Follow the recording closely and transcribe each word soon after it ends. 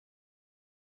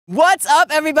What's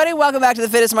up, everybody? Welcome back to the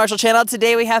Fitness Marshall channel.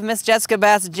 Today we have Miss Jessica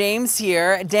Bass James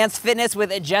here, Dance Fitness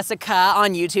with Jessica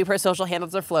on YouTube. Her social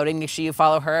handles are floating. Make sure you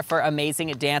follow her for amazing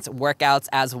dance workouts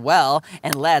as well.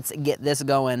 And let's get this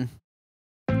going.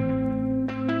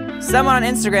 Someone on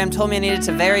Instagram told me I needed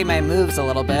to vary my moves a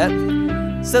little bit.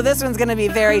 So this one's gonna be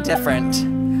very different.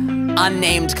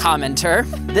 Unnamed commenter.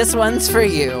 This one's for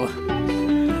you.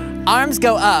 Arms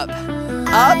go up,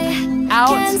 out,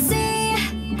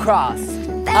 cross.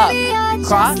 Up,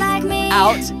 cross,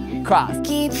 out, cross.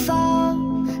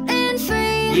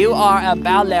 You are a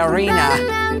ballerina.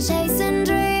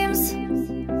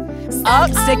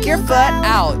 Up, stick your foot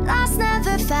out.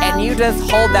 And you just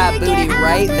hold that booty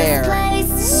right there.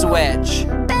 Switch.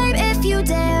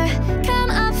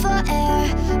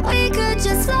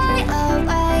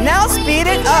 Now speed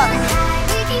it up.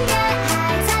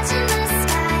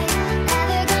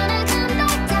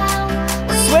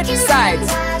 Switch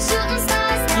sides.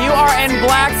 You are in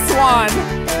Black Swan.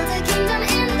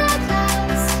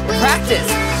 Practice.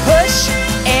 Push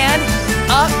and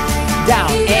up, down,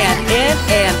 and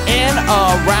in,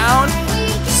 around.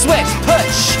 Switch,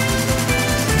 push.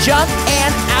 Jump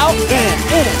and out, in.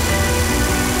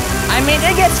 I mean,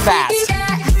 it gets fast.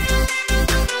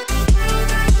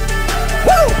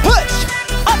 Woo! Push!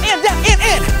 Up and down,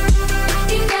 in.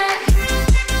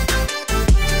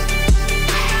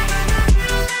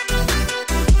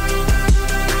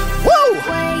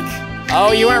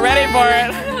 Oh, you weren't ready for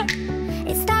it.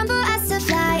 It's time for us to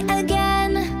fly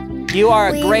again. You are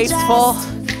a graceful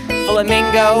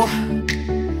flamingo.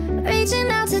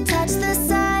 Reaching out to touch the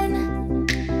sun.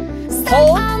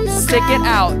 Hold, stick it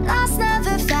out.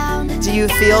 Do you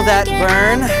feel that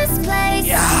burn?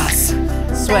 Yes.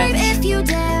 Switch.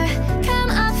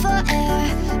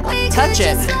 Touch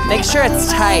it. Make sure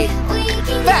it's tight.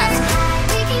 Fast.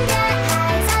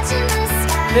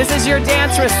 This is your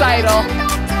dance recital.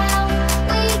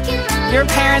 Your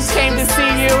parents came to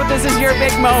see you. This is your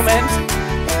big moment.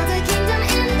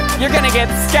 You're gonna get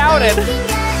scouted.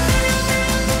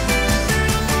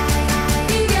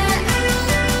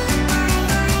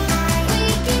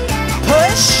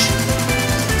 Push,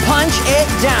 punch it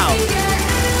down.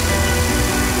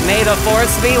 May the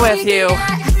force be with you.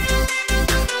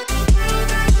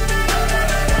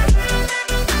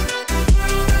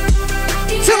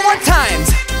 Two more times.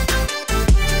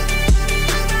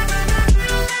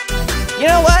 You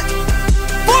know what?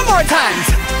 4 more times.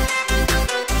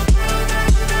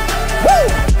 Woo!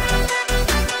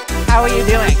 How are you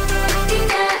doing?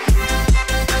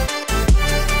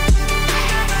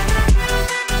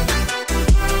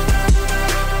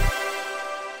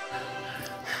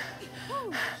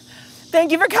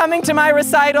 Thank you for coming to my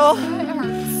recital.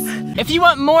 If you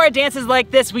want more dances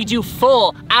like this, we do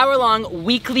full hour-long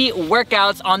weekly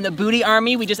workouts on the Booty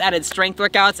Army. We just added strength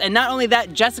workouts. And not only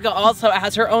that, Jessica also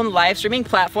has her own live streaming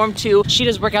platform too. She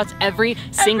does workouts every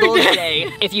single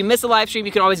day. If you miss a live stream,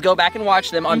 you can always go back and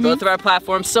watch them on both of our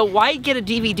platforms. So why get a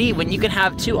DVD when you can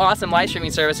have 2 awesome live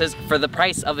streaming services for the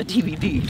price of a DVD?